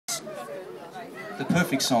the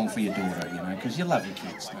perfect song for your daughter, you know, because you love your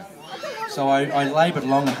kids. Don't you? So I laboured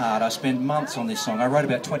long and hard. I spent months on this song. I wrote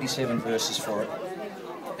about 27 verses for it,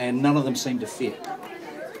 and none of them seemed to fit.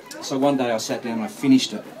 So one day I sat down and I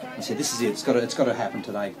finished it. I said, "This is it. It's got to happen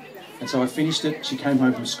today." And so I finished it. She came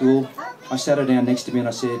home from school. I sat her down next to me and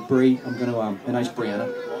I said, "Bree, I'm going to her name's Brianna.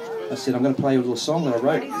 I said, I'm going to play you a little song that I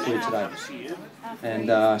wrote for you today." And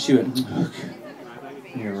she went,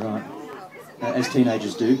 "Yeah, right," as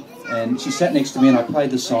teenagers do. And she sat next to me and I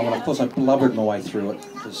played the song, and of course I blubbered my way through it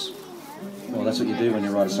because, well, that's what you do when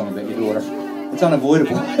you write a song about your daughter. It's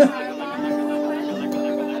unavoidable.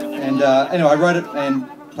 And anyway, I wrote it and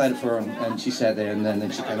played it for her, and she sat there, and then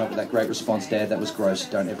she came up with that great response, "Dad, that was gross.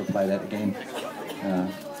 Don't ever play that again.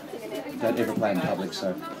 Don't ever play in public."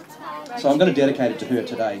 So I'm going to dedicate it to her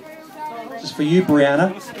today. This is for you,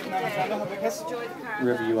 Brianna,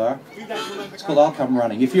 wherever you are. It's called "I'll Come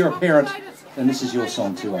Running." If you're a parent, then this is your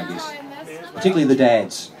song too, I guess. Particularly the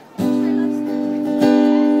dads.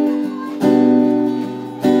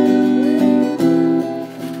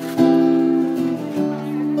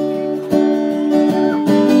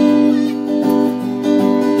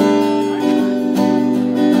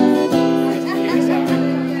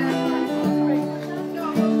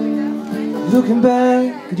 Looking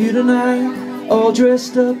back at you tonight, all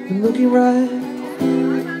dressed up and looking right,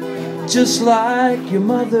 just like your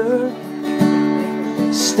mother,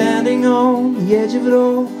 standing on the edge of it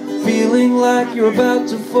all, feeling like you're about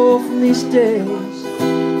to fall from these stairs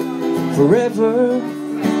forever.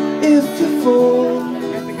 If you fall,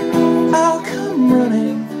 I'll come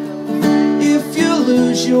running. If you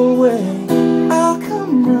lose your way, I'll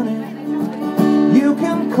come running. You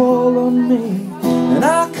can call on me and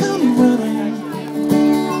I'll come running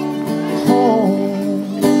home.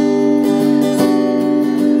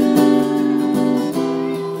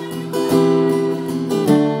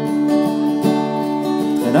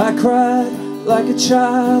 And I cried like a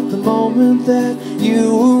child the moment that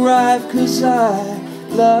you arrived, 'cause I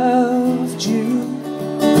loved you.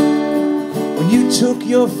 When you took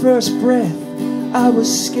your first breath, I was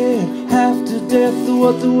scared half to death of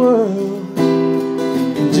what the world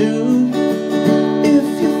can do. If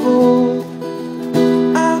you fall,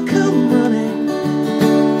 I'll come running.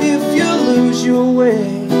 If you lose your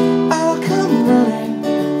way, I'll come running.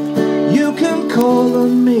 You can call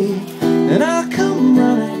on me and I'll come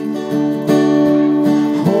running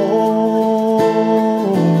home,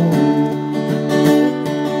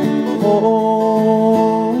 home.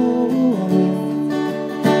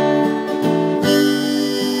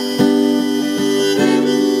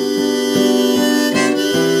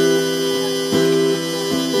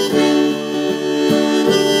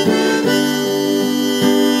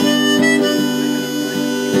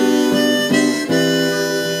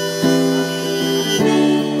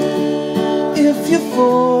 If you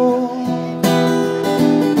fall,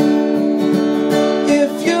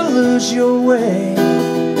 if you lose your way,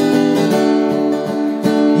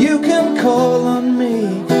 you can call on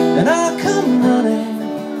me and I'll come running,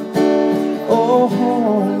 oh,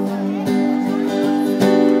 home.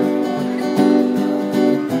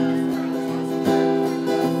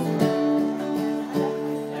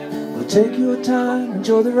 Well, take your time,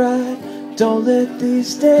 enjoy the ride, don't let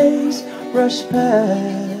these days rush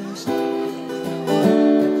past.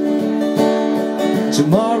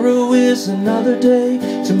 Tomorrow is another day,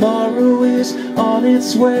 tomorrow is on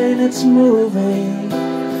its way, and it's moving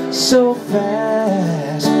so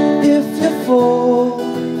fast. If you fall,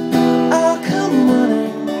 I'll come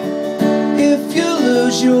running. If you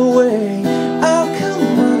lose your way,